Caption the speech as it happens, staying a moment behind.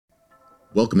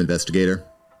Welcome, investigator.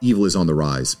 Evil is on the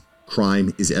rise.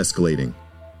 Crime is escalating.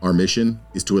 Our mission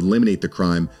is to eliminate the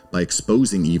crime by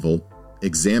exposing evil,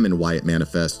 examine why it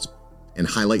manifests, and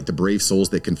highlight the brave souls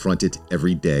that confront it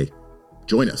every day.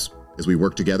 Join us as we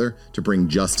work together to bring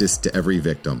justice to every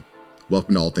victim.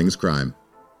 Welcome to All Things Crime.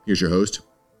 Here's your host,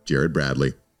 Jared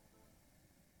Bradley.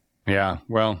 Yeah,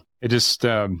 well, it just,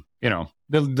 the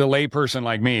layperson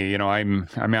like me,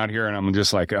 I'm out here and I'm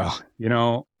just like,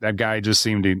 that guy just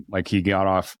seemed to, like, he got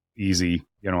off easy,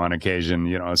 on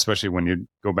occasion, especially when you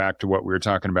go back to what we were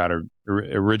talking about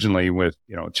originally with,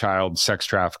 child sex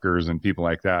traffickers and people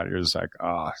like that. You're just like,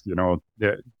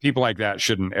 people like that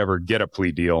shouldn't ever get a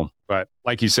plea deal. But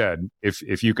like you said,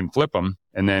 if you can flip them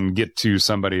and then get to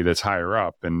somebody that's higher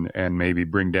up and maybe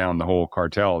bring down the whole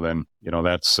cartel, then,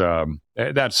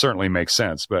 that certainly makes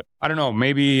sense. But I don't know,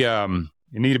 maybe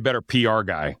you need a better PR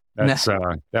guy.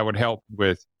 That would help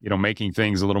with, making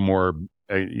things a little more,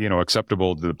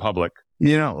 acceptable to the public.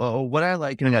 What I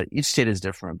like, each state is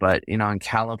different, but, in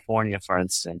California, for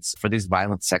instance, for these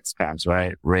violent sex crimes,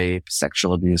 right? Rape,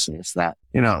 sexual abuse, and this, that,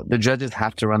 the judges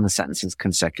have to run the sentences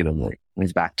consecutively.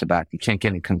 He's back to back. You can't get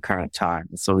any concurrent time.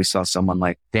 So we saw someone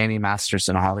like Danny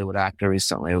Masterson, a Hollywood actor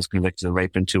recently, was convicted of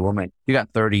raping 2 women. He got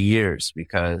 30 years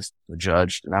because the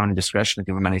judge didn't have any discretion to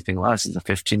give him anything less. It's a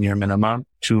 15-year minimum.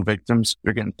 2 victims,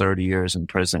 you're getting 30 years in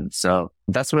prison. So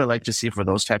that's what I like to see for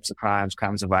those types of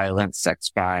crimes of violence, sex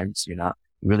crimes, you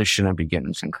really shouldn't be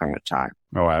getting concurrent time.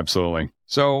 Oh, absolutely.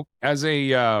 So as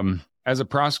a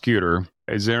prosecutor,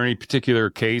 is there any particular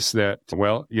case that,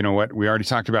 well, you know what, we already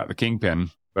talked about the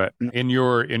kingpin, but in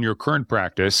your current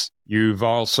practice, you've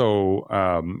also,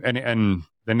 and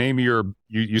the name of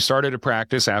you started a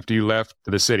practice after you left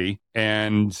the city,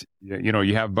 and,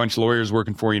 you have a bunch of lawyers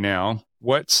working for you now.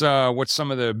 What's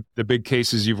some of the big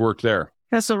cases you've worked there?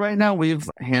 Yeah, so right now we've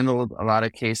handled a lot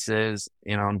of cases,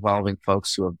 involving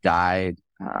folks who have died,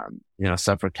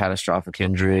 suffered catastrophic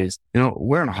injuries.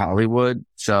 We're in Hollywood,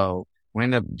 so we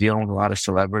end up dealing with a lot of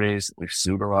celebrities. We've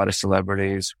sued a lot of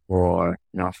celebrities for,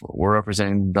 we're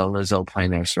representing the Lizzo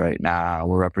plaintiffs right now.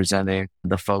 We're representing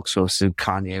the folks who sued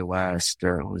Kanye West,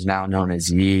 or who's now known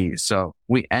as Ye. So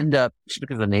we end up, just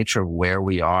because of the nature of where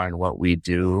we are and what we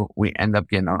do, we end up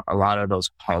getting a lot of those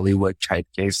Hollywood type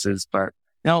cases. But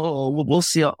we'll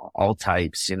see all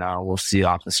types, we'll see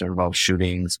officer-involved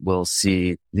shootings. We'll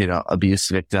see, abuse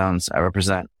victims. I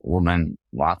represent women,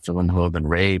 lots of them who have been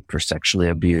raped or sexually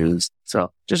abused. So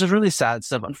just really sad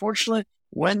stuff. Unfortunately,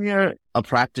 when you're a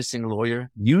practicing lawyer,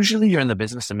 usually you're in the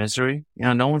business of misery.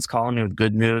 No one's calling you with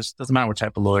good news. Doesn't matter what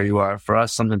type of lawyer you are. For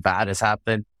us, something bad has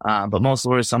happened. But most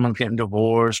lawyers, someone's getting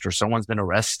divorced or someone's been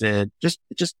arrested. Just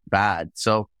bad.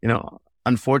 So,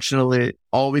 unfortunately,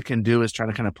 all we can do is try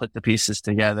to kind of put the pieces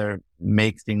together,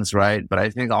 make things right. But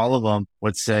I think all of them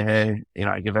would say, hey,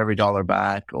 I give every dollar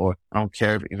back, or I don't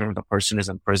care even if the person is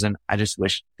in prison. I just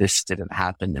wish this didn't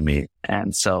happen to me.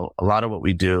 And so a lot of what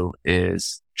we do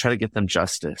is try to get them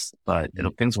justice. But,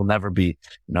 things will never be,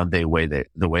 the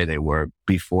way they were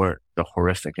before the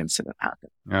horrific incident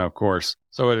happened. Yeah, of course.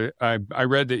 So I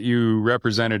read that you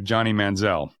represented Johnny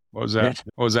Manziel. What was that? Yeah.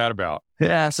 What was that about?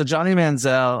 Yeah. So Johnny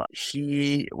Manziel,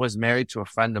 he was married to a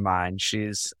friend of mine.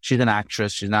 She's an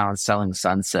actress. She's now on Selling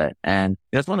Sunset. And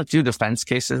that's one of the 2 defense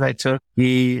cases I took.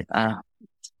 He,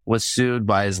 was sued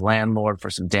by his landlord for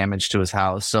some damage to his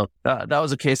house. So that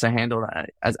was a case I handled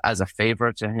as a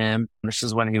favor to him. This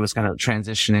is when he was kind of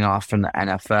transitioning off from the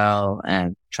NFL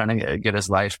and trying to get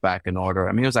his life back in order.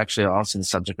 I mean, he was actually also the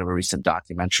subject of a recent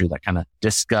documentary that kind of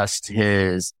discussed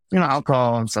his,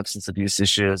 alcohol and substance abuse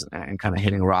issues and kind of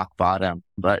hitting rock bottom.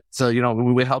 But so,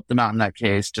 we helped him out in that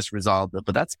case, just resolved it.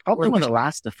 But that's probably one of the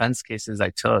last defense cases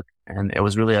I took. And it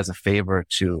was really as a favor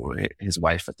to his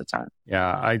wife at the time.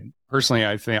 Yeah, I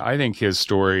think his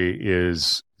story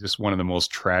is just one of the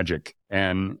most tragic.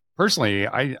 And personally,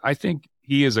 I think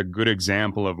he is a good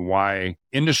example of why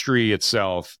industry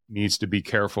itself needs to be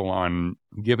careful on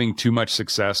giving too much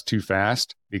success too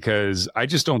fast, because I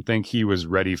just don't think he was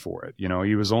ready for it.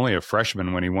 He was only a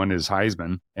freshman when he won his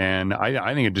Heisman, and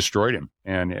I think it destroyed him.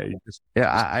 And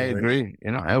I agree.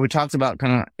 We talked about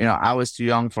kind of, I was too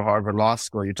young for Harvard Law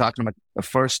School. You're talking about the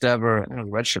first ever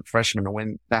redshirt freshman to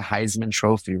win the Heisman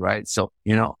Trophy, right? So,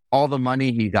 all the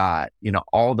money he got,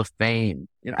 all the fame,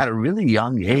 at a really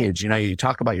young age. You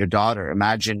talk about your daughter.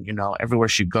 Imagine, everywhere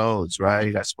she goes, right?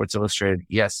 You got Sports Illustrated,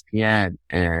 ESPN,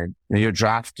 and you're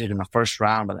drafted in the first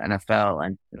round by the NFL.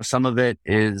 And some of it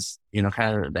is,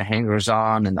 kind of the hangers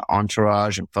on and the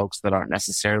entourage and folks that aren't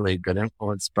necessarily a good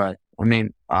influence. But I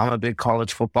mean, I'm a big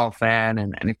college football fan,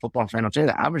 and any football fan will tell you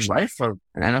the average life for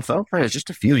an NFL player is just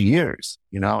a few years.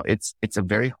 It's a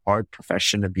very hard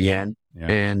profession to be in. Yeah.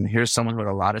 And here's someone who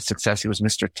had a lot of success. He was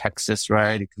Mr. Texas,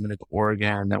 right? He committed to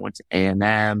Oregon, then went to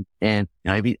A&M, and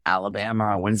he beat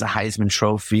Alabama, wins the Heisman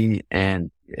Trophy,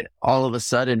 and all of a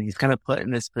sudden he's kind of put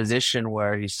in this position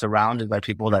where he's surrounded by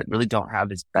people that really don't have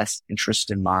his best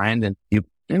interest in mind. And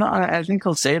I think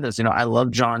he'll say this, I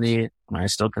love Johnny. I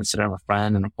still consider him a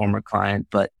friend and a former client,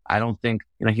 but I don't think,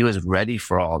 he was ready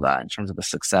for all that in terms of the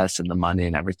success and the money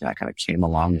and everything that kind of came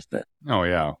along with it. Oh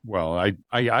yeah. Well,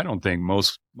 I don't think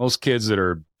most kids that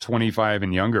are 25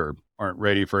 and younger aren't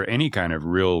ready for any kind of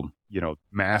real,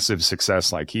 massive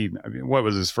success like what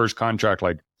was his first contract,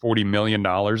 like $40 million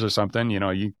or something?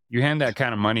 You hand that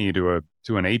kind of money to an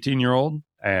 18-year-old,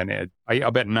 and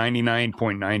I'll bet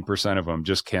 99.9% of them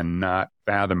just cannot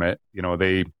fathom it.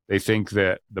 They think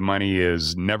that the money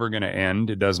is never going to end.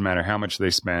 It doesn't matter how much they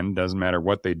spend. Doesn't matter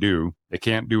what they do. They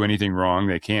can't do anything wrong.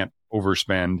 They can't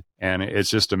overspend. And it's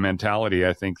just a mentality,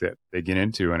 I think, that they get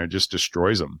into, and it just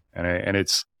destroys them. And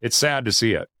it's sad to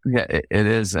see it. Yeah, it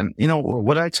is. And,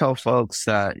 what I tell folks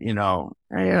that,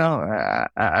 I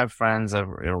have friends, I have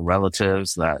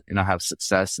relatives that, have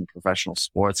success in professional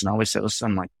sports. And I always say,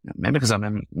 listen, like, maybe because I'm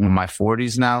in my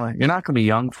 40s now, you're not going to be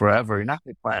young forever. You're not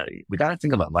going to play. We got to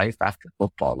think about life after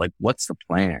football. Like, what's the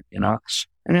plan? And,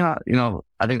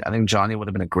 I think Johnny would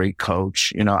have been a great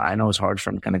coach. I know it's hard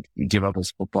for him to kind of give up his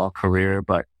football career,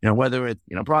 but, whether it's,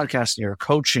 broadcasting or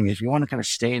coaching, if you want to kind of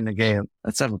stay in the game,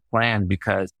 let's have a plan,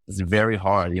 because it's very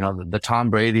hard. The Tom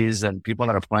Brady's and people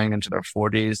that are playing into their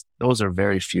 40s, those are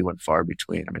very few and far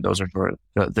between. I mean, those are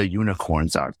the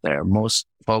unicorns out there. Most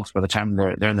folks, by the time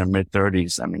they're in their mid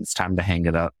 30s, it's time to hang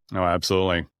it up. Oh,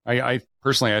 absolutely. I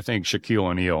personally, I think Shaquille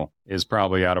O'Neal is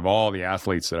probably, out of all the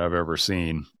athletes that I've ever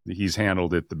seen, he's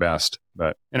handled it the best.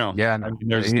 But, he's had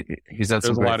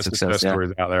some there's a lot of success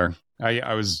stories out there.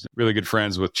 I was really good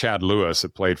friends with Chad Lewis,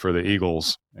 that played for the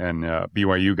Eagles, and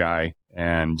BYU guy,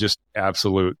 and just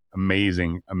absolute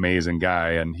amazing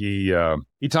guy. And he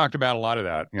talked about a lot of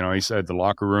that. He said the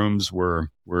locker rooms were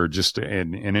just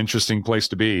an interesting place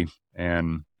to be.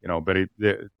 And, but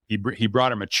he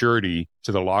brought a maturity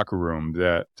to the locker room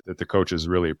that the coaches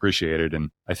really appreciated. And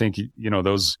I think,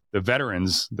 the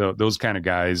veterans, those kind of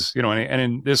guys, and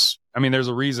in this, there's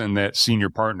a reason that senior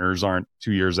partners aren't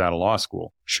 2 years out of law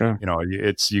school. Sure.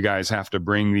 You guys have to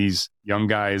bring these young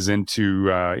guys into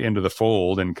the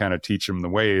fold and kind of teach them the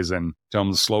ways and tell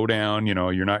them to slow down.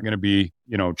 You're not going to be,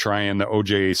 trying the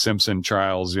O.J. Simpson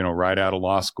trials, right out of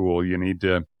law school. You need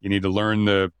to learn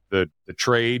the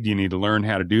trade. You need to learn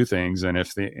how to do things. And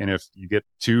if you get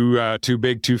too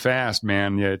big too fast,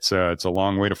 man, it's a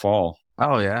long way to fall.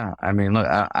 Oh, yeah. Look,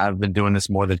 I've been doing this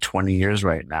more than 20 years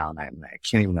right now, and I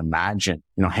can't even imagine,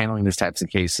 handling these types of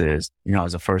cases,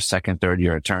 as a first, second, third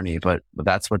year attorney. But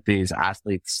that's what these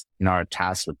athletes, are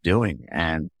tasked with doing.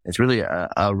 And it's really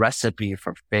a recipe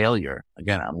for failure,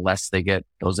 again, unless they get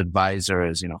those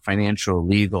advisors, financial,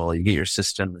 legal, you get your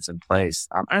systems in place.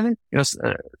 I think,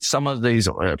 some of these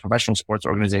professional sports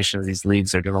organizations, these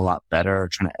leagues are doing a lot better,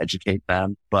 trying to educate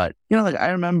them. But, I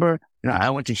remember,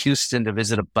 I went to Houston to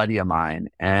visit a buddy of mine,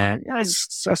 and he's a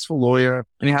successful lawyer,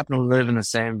 and he happened to live in the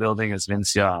same building as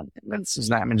Vince Young. And Vince was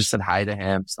not, just said hi to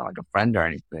him. It's not like a friend or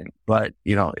anything, but,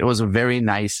 it was a very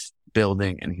nice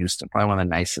building in Houston, probably one of the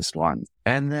nicest ones.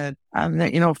 And then,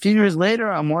 a few years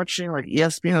later, I'm watching like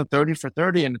ESPN 30 for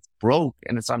 30, and it's broke,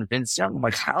 and it's on Vince Young. I'm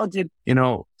like, how did,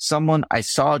 someone I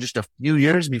saw just a few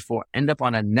years before end up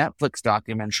on a Netflix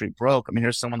documentary broke?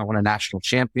 Here's someone that won a national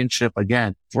championship,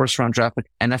 again, first round draft pick,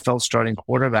 NFL starting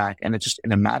quarterback. And it just,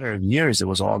 in a matter of years, it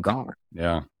was all gone.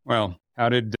 Yeah. Well, how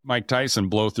did Mike Tyson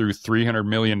blow through $300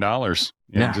 million?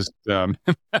 Yeah. Just,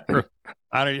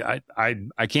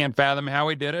 I can't fathom how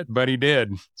he did it, but he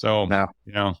did. So,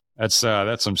 that's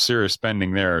some serious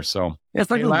spending there. So yeah, it's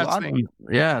like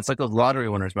it's like those lottery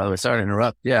winners, by the way. Sorry to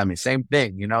interrupt. Yeah. Same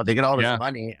thing, they get all this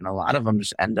money, and a lot of them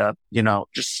just end up,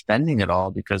 just spending it all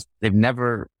because they've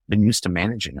never been used to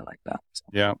managing it like that. So.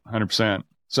 Yeah, 100%.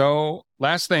 So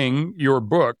last thing, your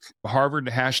book,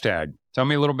 Harvard #. Tell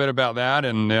me a little bit about that,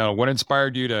 and what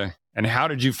inspired you and how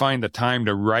did you find the time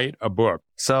to write a book?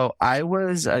 So I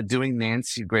was doing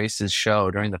Nancy Grace's show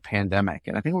during the pandemic,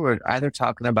 and I think we were either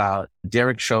talking about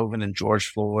Derek Chauvin and George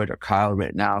Floyd or Kyle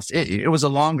Rittenhouse. It was a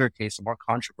longer case, a more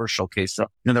controversial case. So,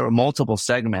 there were multiple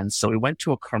segments. So we went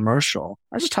to a commercial.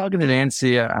 I was just talking to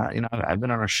Nancy. I've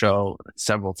been on her show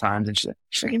several times, and she's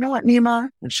like, you know what, Neama?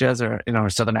 And she has her, her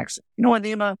Southern accent. You know what,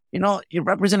 Neama? You're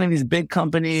representing these big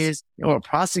companies. You were a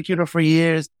prosecutor for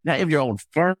years. Now you have your own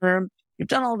firm. You've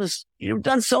done all this. You've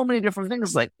done so many different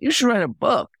things. Like, you should write a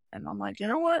book. And I'm like, you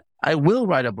know what? I will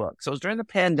write a book. So it was during the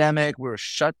pandemic. We were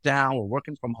shut down. We're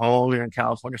working from home here in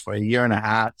California for a year and a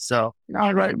half. So,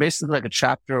 I write basically like a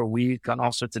chapter a week on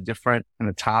all sorts of different kind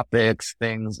of topics,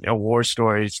 things, war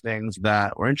stories, things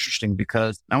that were interesting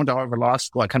because I went to Harvard Law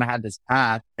School. I kind of had this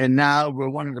path. And now we're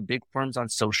one of the big firms on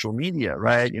social media,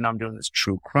 right? I'm doing this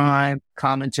true crime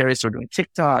commentary. So we're doing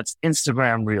TikToks,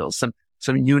 Instagram Reels, some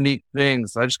unique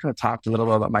things. So I just kind of talked a little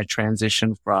bit about my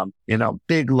transition from,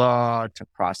 big law to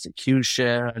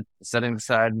prosecution, setting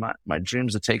aside my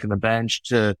dreams of taking the bench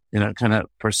to, kind of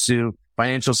pursue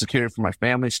financial security for my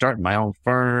family, starting my own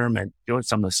firm and doing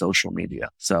some of the social media.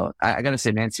 So I got to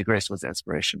say Nancy Grace was the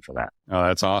inspiration for that. Oh,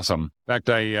 that's awesome. In fact,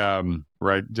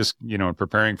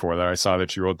 preparing for that, I saw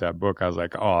that you wrote that book. I was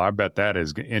like, oh, I bet that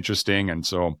is interesting. And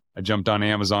so I jumped on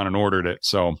Amazon and ordered it.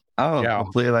 So yeah,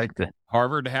 completely liked it.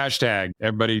 Harvard hashtag.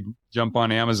 Everybody jump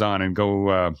on Amazon and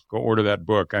go order that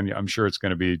book. I'm sure it's going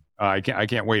to be. I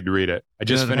can't wait to read it. I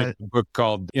just finished a book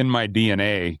called In My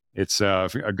DNA. It's a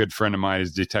good friend of mine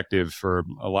is a detective for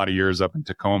a lot of years up in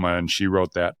Tacoma, and she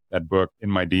wrote that book In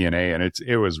My DNA, and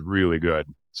it was really good.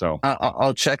 So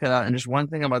I'll check it out. And just one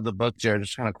thing about the book, Jared,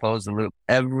 just trying to close the loop.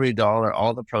 Every dollar,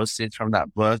 all the proceeds from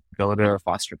that book go to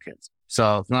foster kids.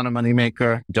 So it's not a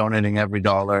moneymaker, donating every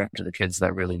dollar to the kids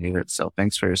that really need it. So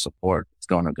thanks for your support. It's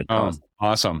going to a good cause.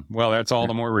 Awesome. Well, that's all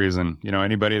the more reason.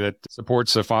 Anybody that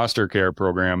supports the foster care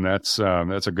program, that's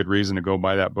a good reason to go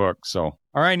buy that book. So,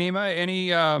 all right, Neama,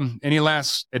 any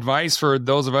last advice for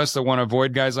those of us that want to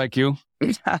avoid guys like you?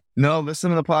 No, listen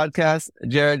to the podcast.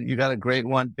 Jared, you got a great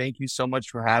one. Thank you so much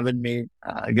for having me.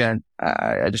 Again,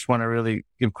 I just want to really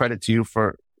give credit to you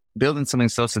for building something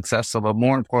so successful, but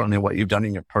more importantly, what you've done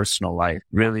in your personal life.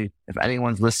 Really, if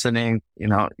anyone's listening,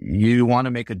 you want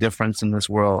to make a difference in this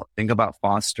world, think about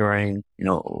fostering,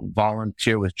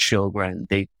 volunteer with children.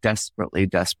 They desperately,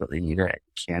 desperately need it. It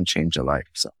can change a life.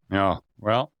 So, yeah.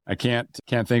 Well, I can't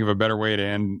think of a better way to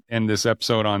end this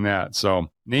episode on that. So,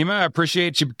 Neama, I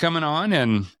appreciate you coming on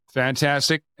and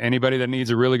fantastic. Anybody that needs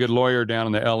a really good lawyer down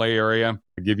in the LA area,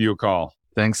 I'll give you a call.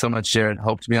 Thanks so much, Jared.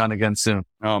 Hope to be on again soon.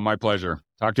 Oh, my pleasure.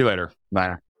 Talk to you later.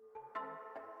 Bye.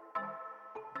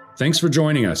 Thanks for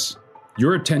joining us.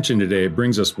 Your attention today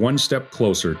brings us one step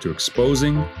closer to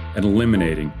exposing and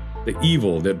eliminating the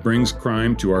evil that brings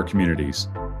crime to our communities.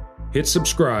 Hit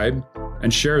subscribe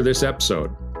and share this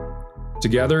episode.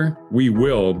 Together, we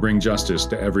will bring justice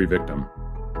to every victim.